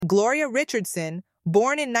Gloria Richardson,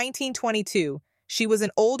 born in 1922, she was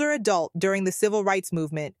an older adult during the civil rights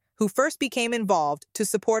movement who first became involved to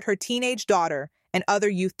support her teenage daughter and other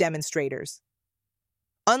youth demonstrators.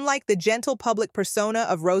 Unlike the gentle public persona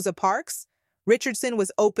of Rosa Parks, Richardson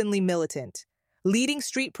was openly militant, leading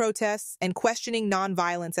street protests and questioning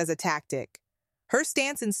nonviolence as a tactic. Her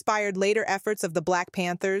stance inspired later efforts of the Black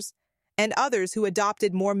Panthers and others who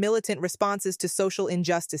adopted more militant responses to social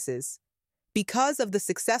injustices. Because of the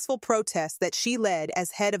successful protests that she led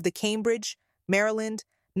as head of the Cambridge, Maryland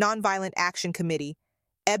Nonviolent Action Committee,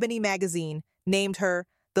 Ebony magazine named her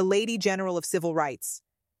the Lady General of Civil Rights.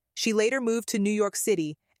 She later moved to New York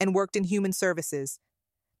City and worked in human services.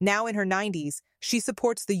 Now in her 90s, she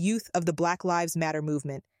supports the youth of the Black Lives Matter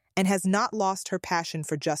movement and has not lost her passion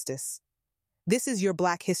for justice. This is your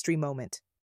Black History Moment.